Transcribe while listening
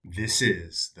This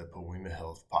is the Poema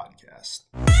Health Podcast.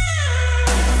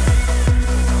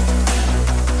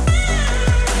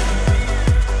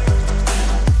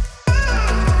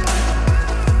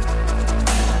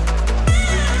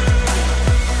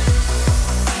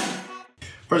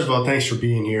 First of all, thanks for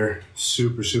being here.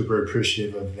 Super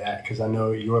appreciative of that because I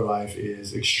know your life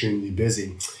is extremely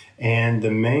busy. And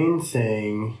the main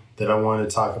thing that I want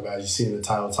to talk about, as you see in the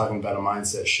title, talking about a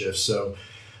mindset shift. So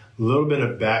a little bit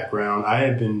of background. I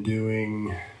have been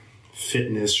doing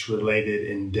fitness-related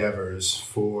endeavors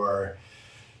for,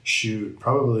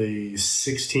 probably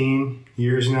 16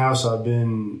 years now. So I've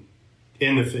been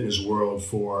in the fitness world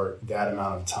for that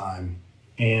amount of time.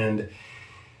 And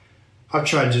I've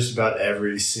tried just about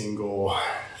every single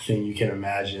thing you can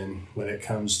imagine when it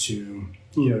comes to,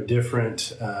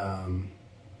 different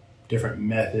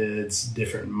methods,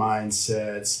 different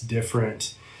mindsets,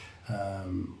 different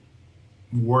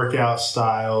workout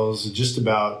styles, just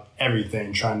about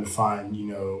everything, trying to find,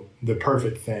 the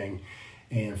perfect thing.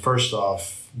 And first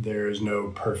off, there is no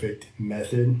perfect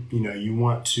method. You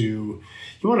want to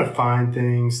find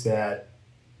things that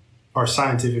are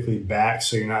scientifically backed,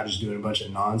 so you're not just doing a bunch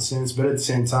of nonsense. But at the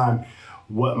same time,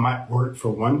 what might work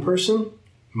for one person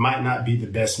might not be the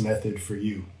best method for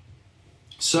you.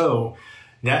 So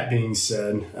that being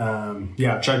said,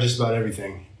 I've tried just about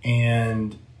everything.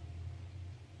 And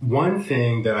one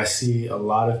thing that I see a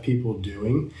lot of people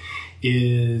doing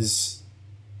is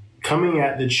coming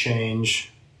at the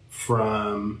change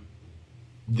from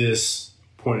this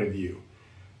point of view.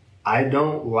 I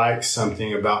don't like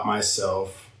something about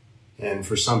myself. And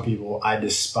for some people, I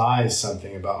despise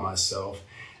something about myself.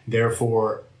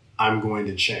 Therefore, I'm going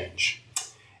to change.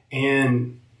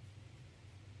 And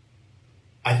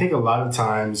I think a lot of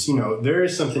times, there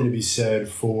is something to be said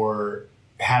for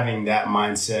having that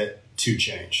mindset to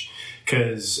change.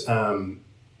 Because a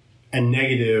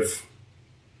negative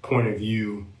point of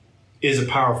view is a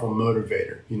powerful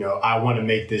motivator. I want to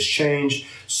make this change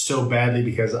so badly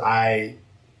because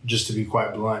just to be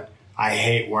quite blunt, I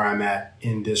hate where I'm at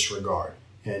in this regard,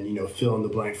 and, fill in the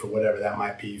blank for whatever that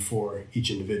might be for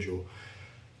each individual.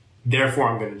 Therefore,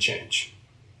 I'm going to change.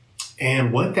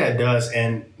 And what that does,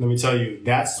 and let me tell you,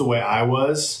 that's the way I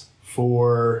was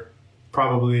for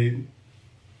probably,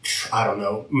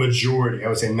 majority, I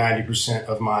would say 90%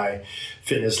 of my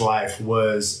fitness life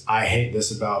was, I hate this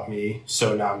about me,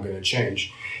 so now I'm going to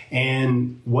change.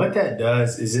 And what that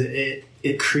does is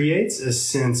it creates a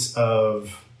sense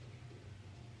of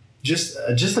just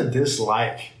a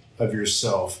dislike of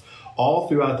yourself all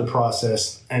throughout the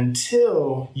process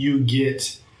until you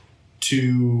get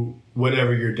to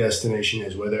whatever your destination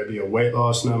is, whether it be a weight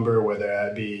loss number, whether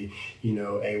that be,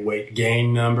 a weight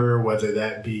gain number, whether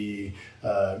that be,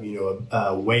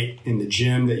 a weight in the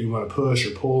gym that you want to push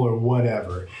or pull or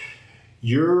whatever.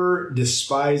 You're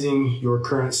despising your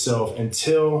current self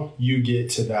until you get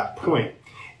to that point.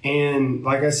 And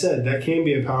like I said, that can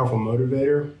be a powerful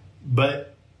motivator, but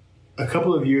a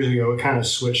couple of years ago, it kind of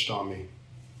switched on me.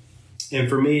 And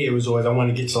for me, it was always, I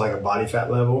want to get to like a body fat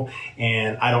level,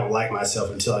 and I don't like myself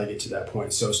until I get to that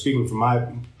point. So speaking from my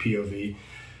POV,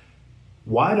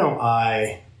 why don't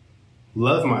I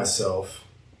love myself,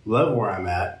 love where I'm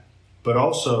at, but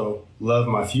also love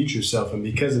my future self? And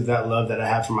because of that love that I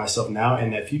have for myself now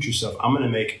and that future self, I'm going to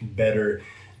make better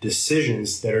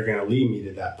decisions that are going to lead me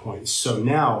to that point. So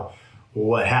now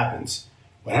what happens?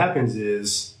 What happens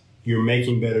is you're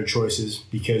making better choices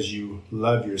because you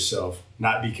love yourself,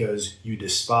 not because you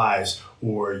despise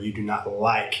or you do not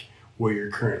like where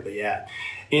you're currently at.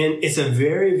 And it's a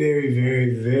very, very,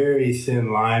 very, very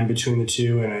thin line between the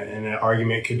two. And an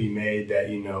argument could be made that,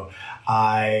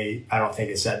 I don't think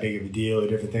it's that big of a deal or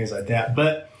different things like that.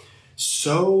 But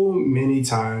so many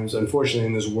times, unfortunately,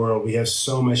 in this world, we have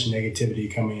so much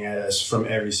negativity coming at us from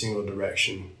every single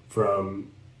direction, from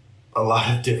a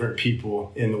lot of different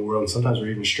people in the world. And sometimes we're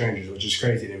even strangers, which is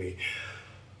crazy to me.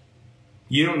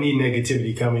 You don't need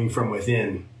negativity coming from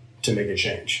within to make a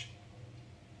change.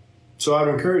 So I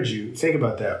would encourage you, think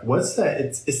about that. What's that?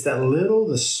 It's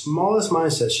the smallest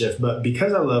mindset shift. But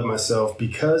because I love myself,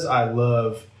 because I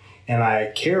love and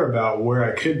I care about where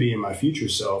I could be in my future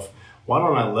self, why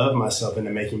don't I love myself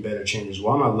into making better changes?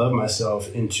 Why don't I love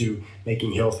myself into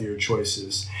making healthier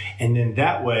choices? And then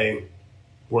that way,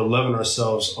 we're loving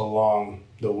ourselves along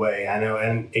the way. I know,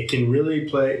 and it can really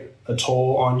play a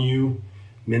toll on you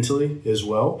mentally as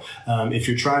well. If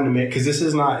you're trying to because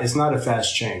it's not a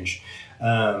fast change.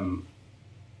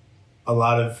 A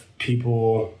lot of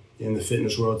people in the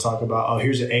fitness world talk about,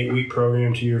 here's an 8-week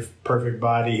program to your perfect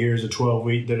body. Here's a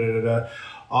 12-week,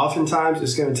 Oftentimes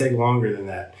it's going to take longer than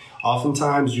that.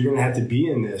 Oftentimes you're going to have to be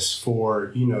in this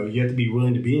for, you have to be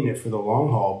willing to be in it for the long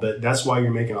haul, but that's why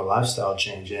you're making a lifestyle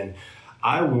change. And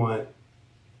I want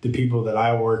the people that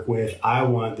I work with, I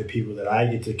want the people that I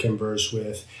get to converse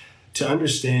with to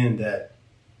understand that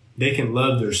they can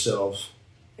love themselves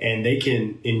and they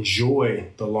can enjoy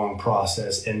the long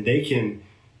process and they can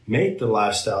make the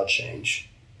lifestyle change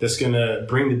that's going to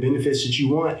bring the benefits that you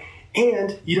want.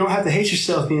 And you don't have to hate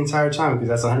yourself the entire time, because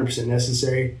that's 100%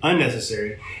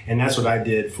 unnecessary. And that's what I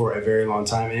did for a very long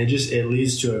time. And it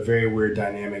leads to a very weird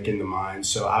dynamic in the mind.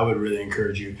 So I would really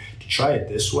encourage you to try it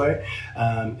this way,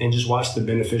 and just watch the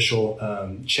beneficial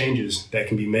changes that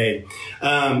can be made.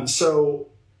 So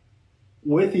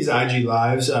with these IG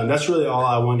Lives, that's really all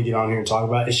I wanted to get on here and talk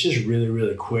about. It's just really,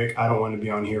 really quick. I don't want to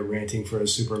be on here ranting for a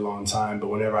super long time, but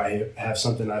whenever I have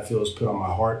something I feel is put on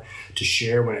my heart to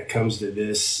share when it comes to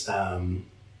this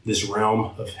this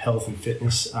realm of health and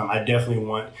fitness, I definitely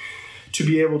want to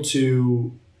be able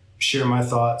to share my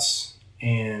thoughts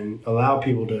and allow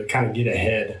people to kind of get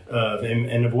ahead of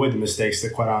and avoid the mistakes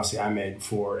that, quite honestly, I made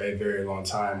for a very long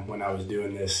time when I was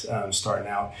doing this, starting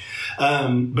out.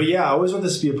 But yeah, I always want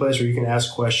this to be a place where you can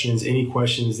ask questions. Any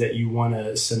questions that you want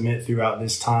to submit throughout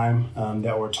this time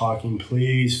that we're talking,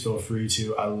 please feel free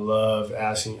to. I love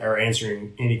asking or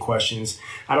answering any questions.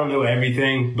 I don't know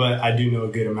everything, but I do know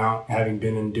a good amount, having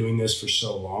been in doing this for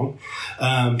so long.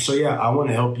 So yeah, I want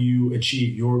to help you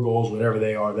achieve your goals, whatever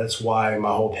they are. That's why my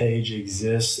whole page exists.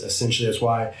 Essentially, that's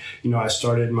why I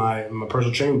started my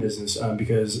personal training business,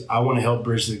 because I want to help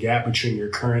bridge the gap between your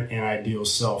current and ideal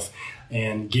self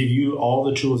and give you all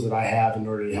the tools that I have in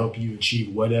order to help you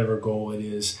achieve whatever goal it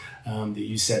is that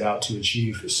you set out to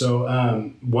achieve.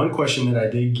 So one question that I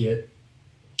did get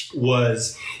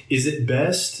was, is it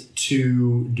best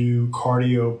to do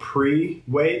cardio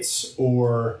pre-weights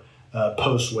or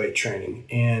post-weight training?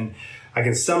 And I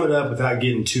can sum it up without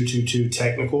getting too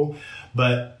technical,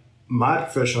 but my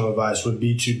professional advice would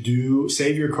be to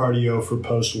save your cardio for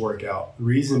post-workout.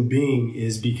 Reason being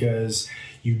is because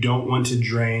you don't want to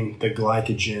drain the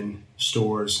glycogen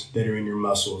stores that are in your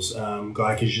muscles.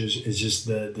 Glycogen is just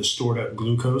the stored up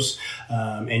glucose,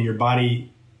 and your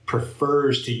body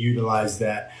prefers to utilize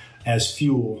that as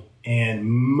fuel. And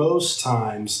most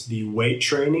times the weight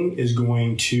training is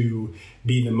going to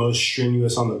be the most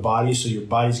strenuous on the body. So your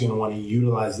body's going to want to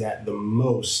utilize that the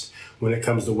most when it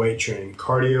comes to weight training.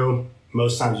 Cardio,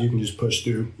 most times you can just push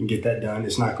through and get that done.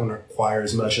 It's not going to require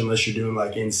as much unless you're doing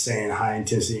like insane high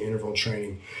intensity interval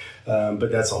training.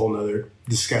 But that's a whole nother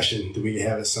discussion that we could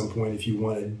have at some point if you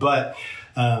wanted. But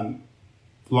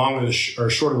long or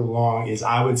short of the long is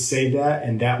I would say that,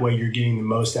 and that way you're getting the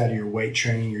most out of your weight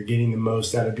training. You're getting the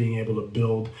most out of being able to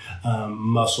build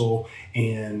muscle,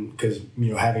 and because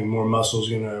having more muscle is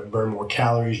going to burn more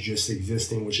calories just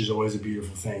existing, which is always a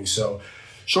beautiful thing. So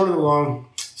short of the long,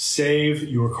 save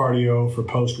your cardio for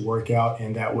post-workout,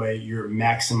 and that way you're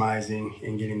maximizing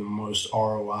and getting the most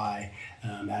ROI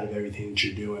out of everything that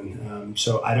you're doing.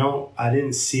 So I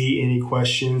didn't see any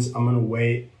questions. I'm going to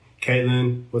wait.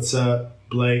 Caitlin, what's up?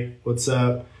 Blake, what's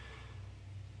up?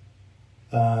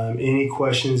 Any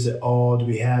questions at all? Do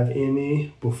we have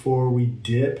any before we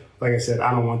dip? Like I said,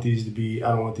 I don't want these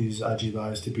IG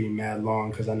lives to be mad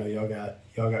long, because I know y'all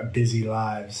got busy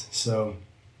lives. So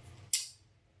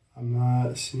I'm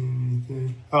not seeing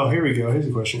anything. Oh, here we go. Here's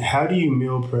a question. How do you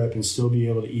meal prep and still be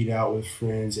able to eat out with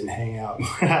friends and hang out?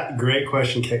 Great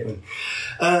question, Caitlin.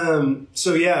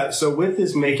 So with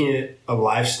this making it a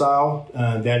lifestyle,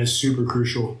 that is super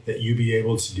crucial that you be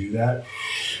able to do that.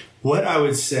 What I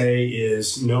would say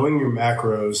is knowing your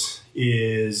macros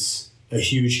is a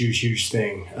huge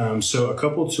thing. So a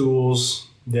couple tools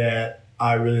that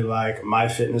I really like.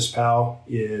 MyFitnessPal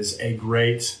is a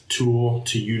great tool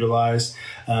to utilize,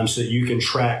 so that you can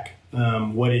track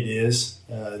what it is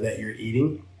that you're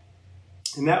eating.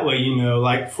 And that way,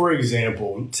 like for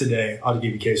example, today, I'll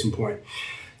give you a case in point.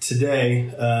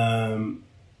 Today,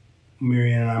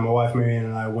 my wife Marianne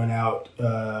and I went out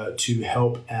to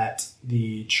help at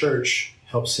the church,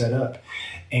 help set up.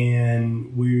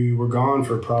 And we were gone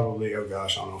for probably,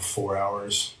 4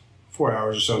 hours. 4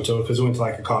 hours or so until, because we went to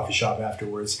like a coffee shop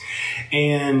afterwards.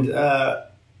 And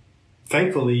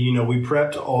thankfully, we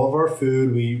prepped all of our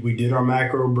food. We did our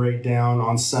macro breakdown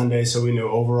on Sunday, so we know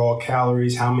overall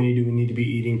calories, how many do we need to be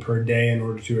eating per day in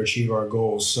order to achieve our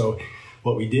goals. So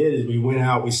what we did is we went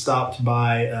out, we stopped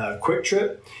by Quick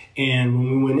Trip, and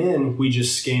when we went in, we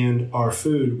just scanned our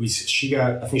food. I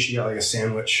think she got like a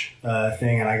sandwich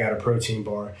thing, and I got a protein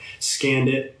bar. Scanned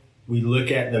it, we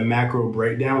look at the macro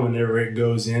breakdown whenever it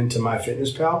goes into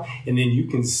MyFitnessPal, and then you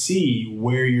can see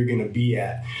where you're going to be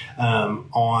at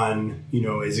on,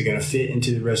 is it going to fit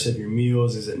into the rest of your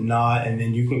meals? Is it not? And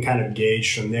then you can kind of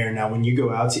gauge from there. Now, when you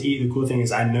go out to eat, the cool thing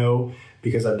is I know,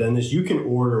 because I've done this, you can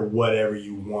order whatever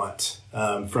you want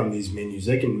from these menus.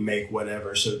 They can make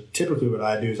whatever. So typically what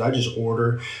I do is I just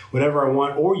order whatever I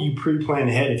want, or you pre-plan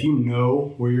ahead. If you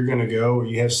know where you're going to go or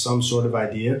you have some sort of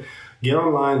idea, get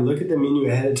online, look at the menu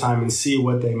ahead of time and see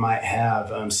what they might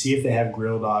have. See if they have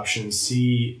grilled options.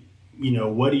 See,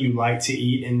 what do you like to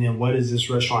eat? And then what does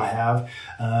this restaurant have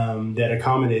that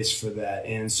accommodates for that?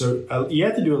 And so you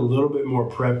have to do a little bit more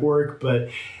prep work, but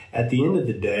at the end of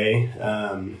the day,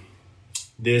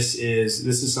 this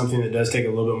is something that does take a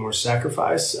little bit more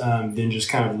sacrifice than just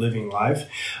kind of living life.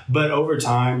 But over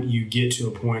time, you get to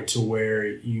a point to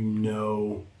where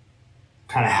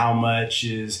kind of how much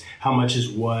is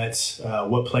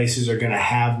what places are going to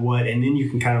have what, and then you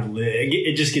can kind of live.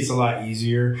 It just gets a lot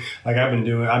easier. Like I've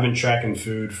been tracking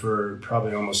food for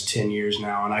probably almost 10 years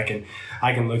now, and I can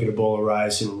look at a bowl of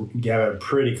rice and get a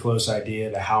pretty close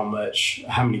idea to how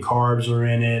many carbs are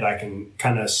in it. I can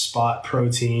kind of spot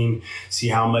protein, see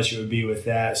how much it would be with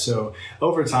that. So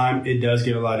over time, it does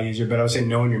get a lot easier, but I would say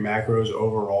knowing your macros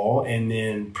overall and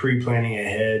then pre-planning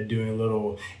ahead, doing a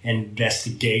little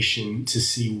investigation to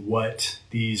see what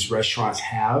these restaurants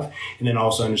have, and then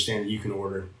also understand that you can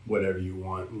order whatever you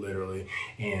want, literally,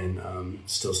 and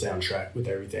still stay on track with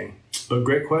everything. But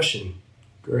great question.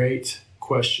 I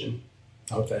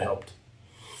hope that helped.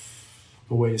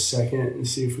 We'll wait a second and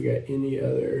see if we got any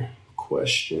other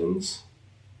questions.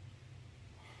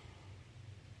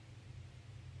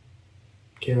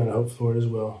 Kaylin, I hope for it as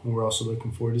well. And we're also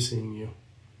looking forward to seeing you.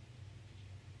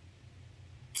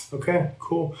 Okay,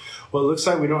 cool. Well, it looks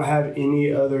like we don't have any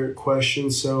other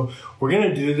questions. So we're going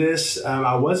to do this.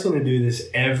 I was going to do this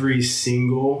every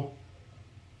single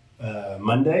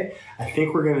Monday. I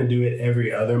think we're going to do it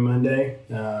every other Monday.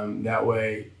 That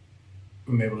way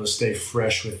I'm able to stay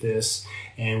fresh with this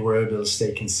and we're able to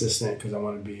stay consistent, because I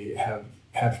want to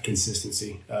have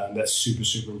consistency. That's super,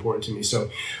 super important to me. So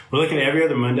we're looking at every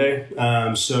other Monday.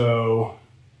 So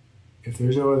if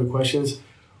there's no other questions,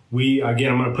 I'm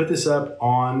going to put this up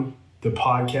on the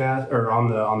podcast, or on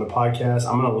the podcast.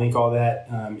 I'm going to link all that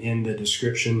in the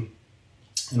description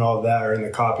and all of that, or in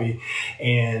the copy.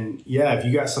 And yeah, if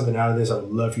you got something out of this, I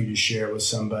would love for you to share it with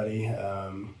somebody.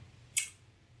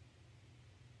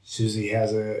 Susie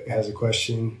has a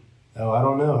question. Oh, I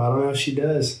don't know if she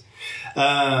does.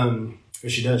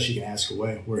 If she does, she can ask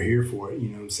away. We're here for it. You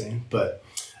know what I'm saying? But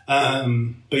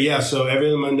yeah, so every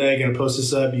other Monday, going to post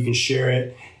this up. You can share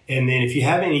it. And then if you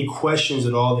have any questions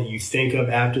at all that you think of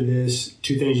after this,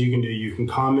 two things you can do. You can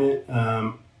comment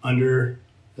under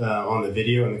on the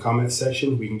video in the comment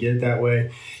section. We can get it that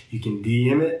way. You can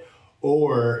DM it,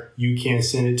 or you can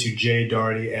send it to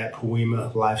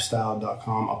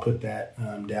jdarty@poemalifestyle.com. I'll put that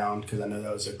down because I know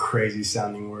that was a crazy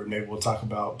sounding word. Maybe we'll talk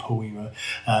about poema,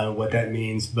 what that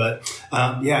means. But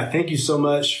yeah, thank you so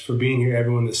much for being here,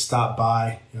 everyone that stopped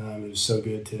by. It was so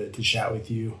good to chat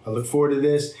with you. I look forward to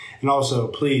this. And also,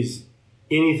 please,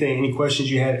 any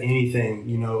questions you have, anything,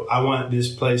 I want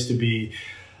this place to be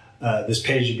this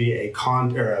page to be a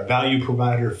value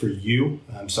provider for you.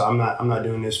 So I'm not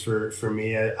doing this for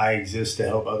me. I exist to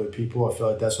help other people. I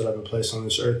feel like that's what I've been placed on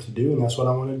this earth to do, and that's what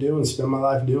I want to do and spend my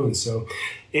life doing. So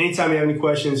anytime you have any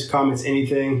questions, comments,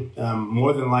 anything,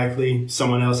 more than likely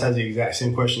someone else has the exact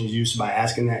same question as you. So by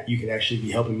asking that, you could actually be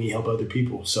helping me help other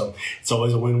people. So it's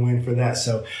always a win-win for that.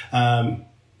 So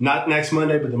not next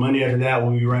Monday, but the Monday after that,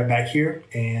 we'll be right back here,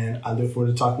 and I look forward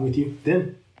to talking with you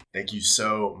then. Thank you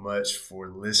so much for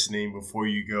listening. Before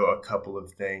you go, a couple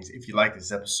of things. If you like this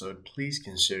episode, please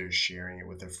consider sharing it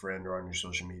with a friend or on your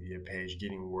social media page.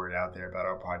 Getting word out there about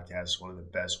our podcast is one of the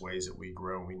best ways that we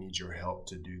grow, and we need your help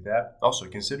to do that. Also,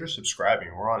 consider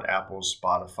subscribing. We're on Apple,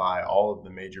 Spotify, all of the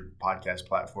major podcast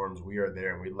platforms. We are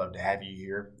there, and we'd love to have you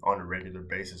here on a regular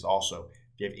basis. Also,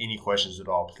 if you have any questions at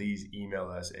all, please email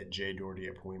us at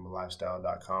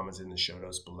jdarty@poemalifestyle.com. It's in the show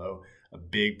notes below. A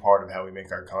big part of how we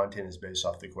make our content is based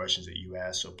off the questions that you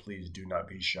ask, so please do not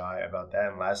be shy about that.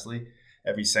 And lastly,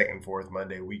 every second and fourth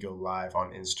Monday, we go live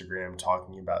on Instagram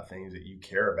talking about things that you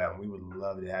care about, and we would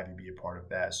love to have you be a part of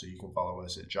that. So you can follow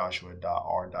us at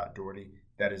joshua.r.doherty.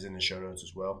 That is in the show notes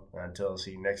as well. And until I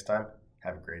see you next time,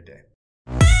 have a great day.